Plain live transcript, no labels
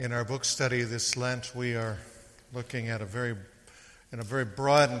In our book study this Lent, we are looking at in a very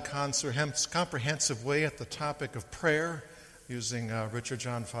broad and comprehensive way at the topic of prayer, using Richard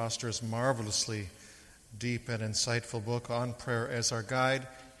John Foster's marvelously deep and insightful book on prayer as our guide.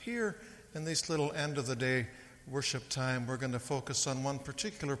 Here, in this little end-of-the-day worship time, we're going to focus on one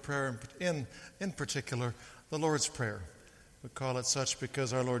particular prayer, in particular, the Lord's Prayer. We call it such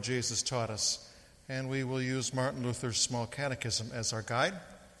because our Lord Jesus taught us, and we will use Martin Luther's Small Catechism as our guide.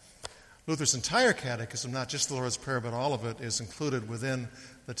 Luther's entire catechism, not just the Lord's Prayer, but all of it, is included within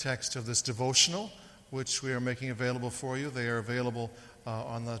the text of this devotional, which we are making available for you. They are available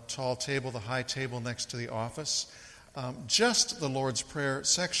on the tall table, the high table next to the office. Just the Lord's Prayer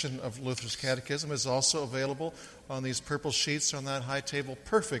section of Luther's catechism is also available on these purple sheets on that high table,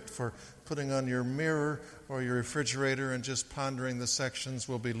 perfect for putting on your mirror or your refrigerator and just pondering the sections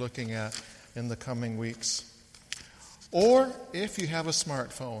we'll be looking at in the coming weeks. Or if you have a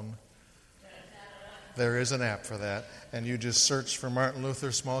smartphone, there is an app for that, and you just search for Martin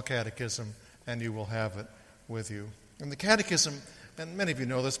Luther's Small Catechism, and you will have it with you. And the Catechism, and many of you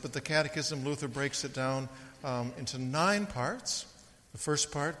know this, but the Catechism, Luther breaks it down into 9 parts. The first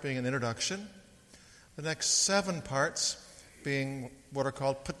part being an introduction. The next 7 parts being what are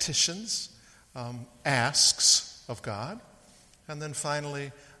called petitions, asks of God. And then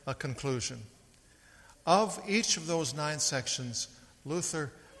finally, a conclusion. Of each of those 9 sections,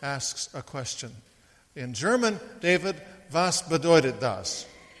 Luther asks a question. In German, David, was bedeutet das?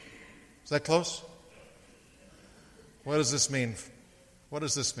 Is that close? What does this mean? What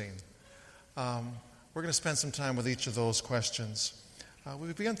does this mean? We're going to spend some time with each of those questions.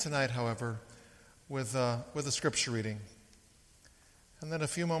 We begin tonight, however, with a scripture reading, and then a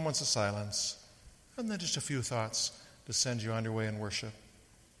few moments of silence, and then just a few thoughts to send you on your way in worship.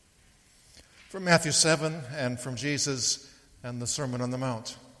 From Matthew 7 and from Jesus and the Sermon on the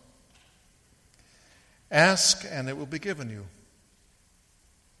Mount. Ask, and it will be given you.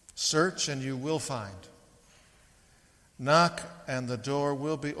 Search, and you will find. Knock, and the door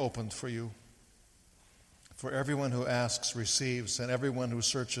will be opened for you. For everyone who asks receives, and everyone who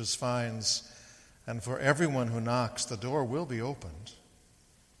searches finds, and for everyone who knocks, the door will be opened.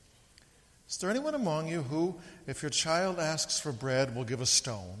 Is there anyone among you who, if your child asks for bread, will give a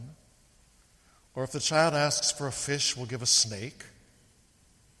stone? Or if the child asks for a fish, will give a snake?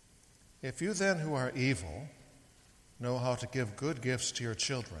 If you then, who are evil, know how to give good gifts to your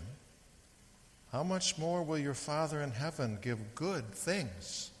children, how much more will your Father in heaven give good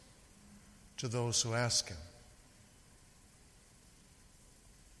things to those who ask Him?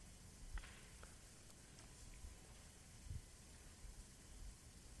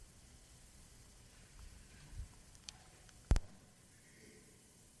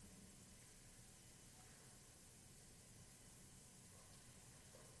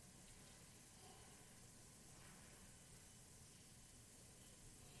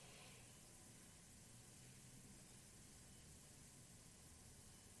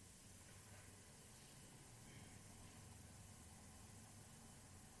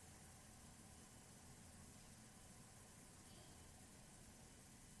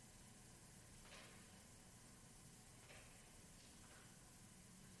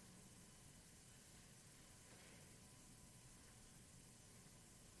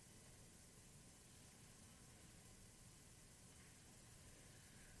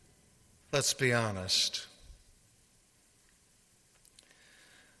 Let's be honest.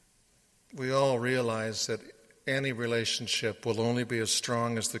 We all realize that any relationship will only be as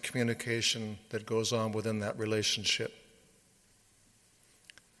strong as the communication that goes on within that relationship.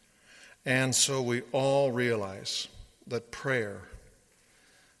 And so we all realize that prayer,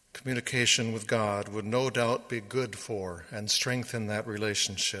 communication with God, would no doubt be good for and strengthen that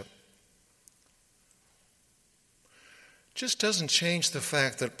relationship. Just doesn't change the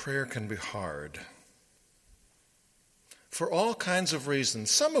fact that prayer can be hard. For all kinds of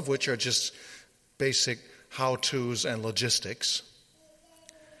reasons, some of which are just basic how-tos and logistics,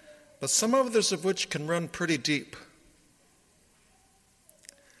 but some others of which can run pretty deep.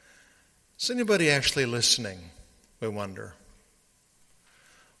 Is anybody actually listening, we wonder?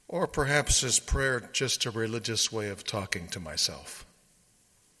 Or perhaps is prayer just a religious way of talking to myself?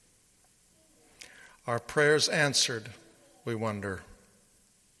 Are prayers answered, we wonder?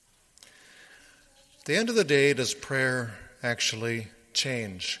 At the end of the day, does prayer actually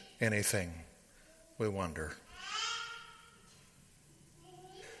change anything? We wonder.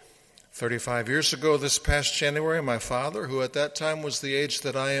 35 years ago this past January, my father, who at that time was the age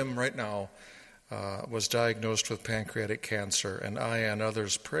that I am right now, was diagnosed with pancreatic cancer, and I and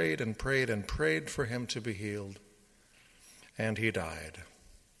others prayed and prayed and prayed for him to be healed, and he died.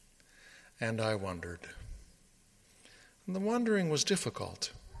 and I wondered. And the wondering was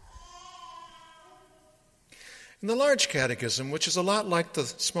difficult. In the large catechism, which is a lot like the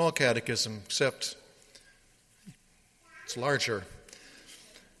small catechism, except it's larger,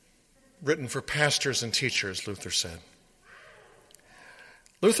 written for pastors and teachers, Luther said.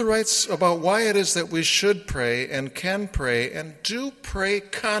 Luther writes about why it is that we should pray and can pray and do pray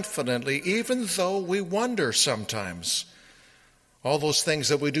confidently, even though we wonder sometimes. All those things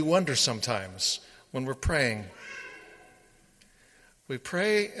that we do wonder sometimes when we're praying. We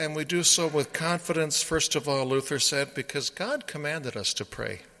pray and we do so with confidence, first of all, Luther said, because God commanded us to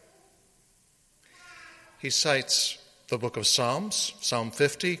pray. He cites the book of Psalms, Psalm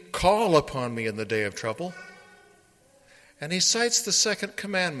 50, call upon me in the day of trouble. And he cites the second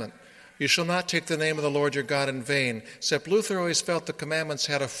commandment, you shall not take the name of the Lord your God in vain. Except Luther always felt the commandments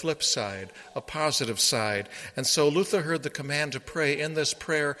had a flip side, a positive side. And so Luther heard the command to pray in this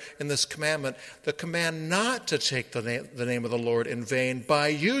prayer, in this commandment, the command not to take the name of the Lord in vain by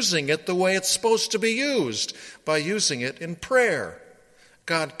using it the way it's supposed to be used, by using it in prayer.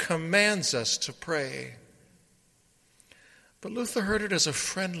 God commands us to pray. But Luther heard it as a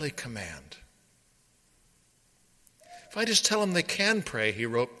friendly command. If I just tell them they can pray, he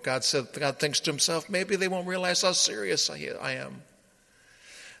wrote, God thinks to himself, maybe they won't realize how serious I am.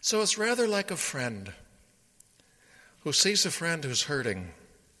 So it's rather like a friend who sees a friend who's hurting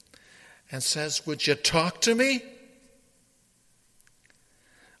and says, would you talk to me?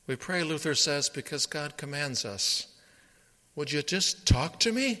 We pray, Luther says, because God commands us. Would you just talk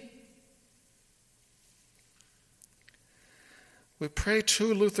to me? We pray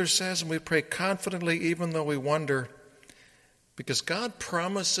too, Luther says, and we pray confidently even though we wonder, because God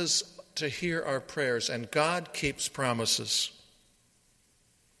promises to hear our prayers, and God keeps promises.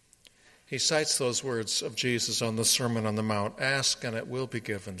 He cites those words of Jesus on the Sermon on the Mount, ask and it will be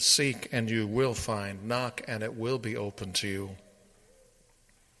given, seek and you will find, knock and it will be open to you.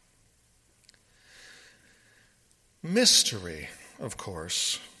 Mystery, of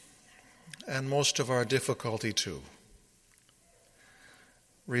course, and most of our difficulty too,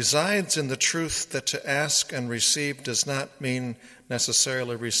 resides in the truth that to ask and receive does not mean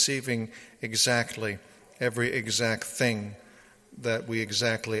necessarily receiving exactly every exact thing that we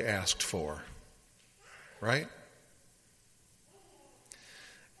exactly asked for. Right?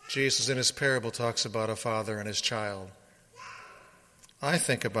 Jesus in his parable talks about a father and his child. I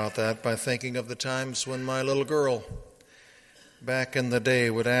think about that by thinking of the times when my little girl back in the day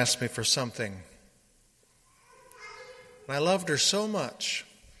would ask me for something. And I loved her so much.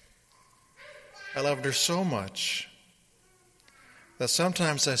 I loved her so much that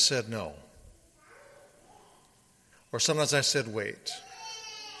sometimes I said no. Or sometimes I said wait.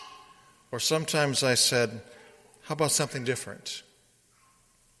 Or sometimes I said, how about something different?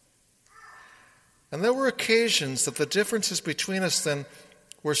 And there were occasions that the differences between us then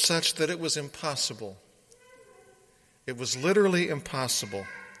were such that it was impossible. It was literally impossible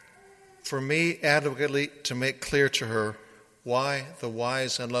for me adequately to make clear to her why the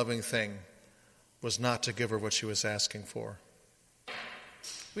wise and loving thing was not to give her what she was asking for.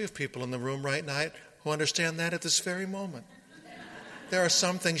 We have people in the room right now who understand that at this very moment. There are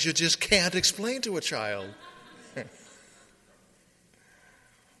some things you just can't explain to a child.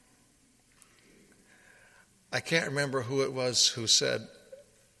 I can't remember who it was who said,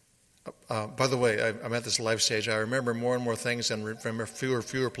 by the way, I'm at this life stage. I remember more and more things and remember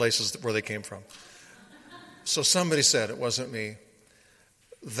fewer places where they came from. So somebody said, it wasn't me,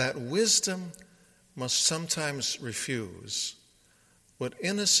 that wisdom must sometimes refuse what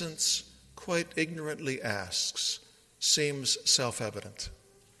innocence quite ignorantly asks seems self-evident.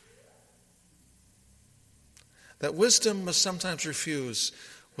 That wisdom must sometimes refuse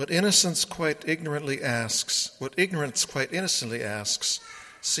what innocence quite ignorantly asks, what ignorance quite innocently asks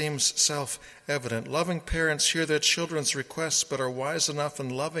seems self-evident. Loving parents hear their children's requests but are wise enough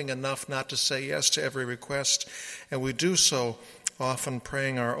and loving enough not to say yes to every request, and we do so often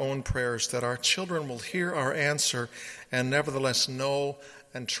praying our own prayers that our children will hear our answer and nevertheless know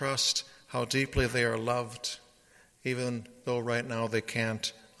and trust how deeply they are loved, even though right now they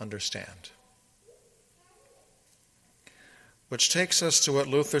can't understand. Which takes us to what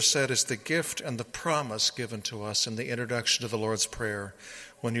Luther said is the gift and the promise given to us in the introduction to the Lord's Prayer.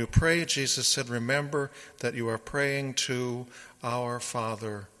 When you pray, Jesus said, remember that you are praying to our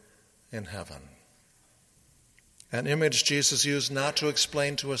Father in heaven. An image Jesus used not to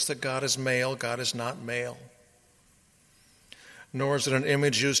explain to us that God is male. God is not male. Nor is it an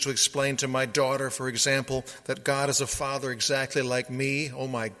image used to explain to my daughter, for example, that God is a father exactly like me. Oh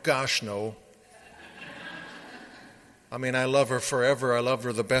my gosh, no. I mean, I love her forever. I loved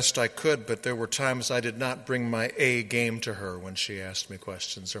her the best I could, but there were times I did not bring my A game to her when she asked me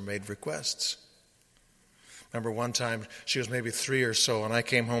questions or made requests. Remember one time, she was maybe 3 or so, and I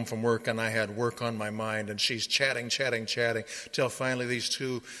came home from work, and I had work on my mind, and she's chatting, till finally these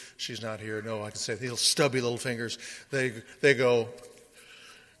two, she's not here, no, I can say, these stubby little fingers, they go,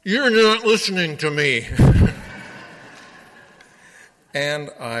 "You're not listening to me." And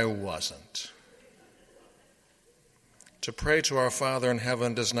I wasn't. To pray to our Father in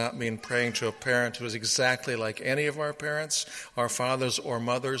heaven does not mean praying to a parent who is exactly like any of our parents, our fathers or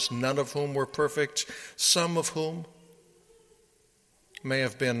mothers, none of whom were perfect, some of whom may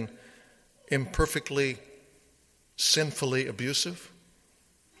have been imperfectly, sinfully abusive.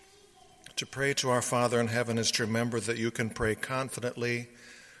 To pray to our Father in heaven is to remember that you can pray confidently,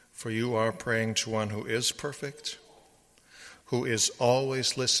 for you are praying to one who is perfect, who is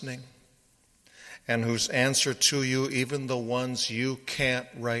always listening, and whose answer to you, even the ones you can't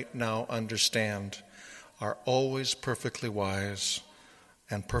right now understand, are always perfectly wise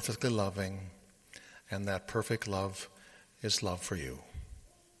and perfectly loving, and that perfect love is love for you.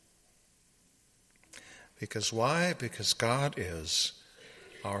 Because why? Because God is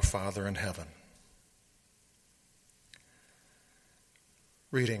our Father in heaven.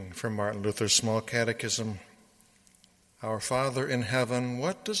 Reading from Martin Luther's Small Catechism, Our Father in heaven,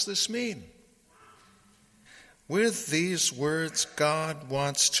 what does this mean? With these words, God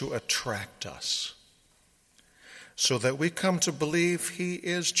wants to attract us so that we come to believe He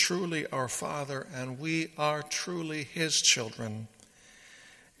is truly our Father and we are truly His children,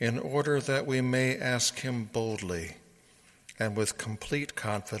 in order that we may ask Him boldly and with complete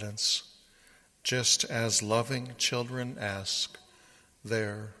confidence, just as loving children ask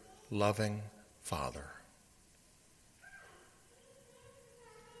their loving Father.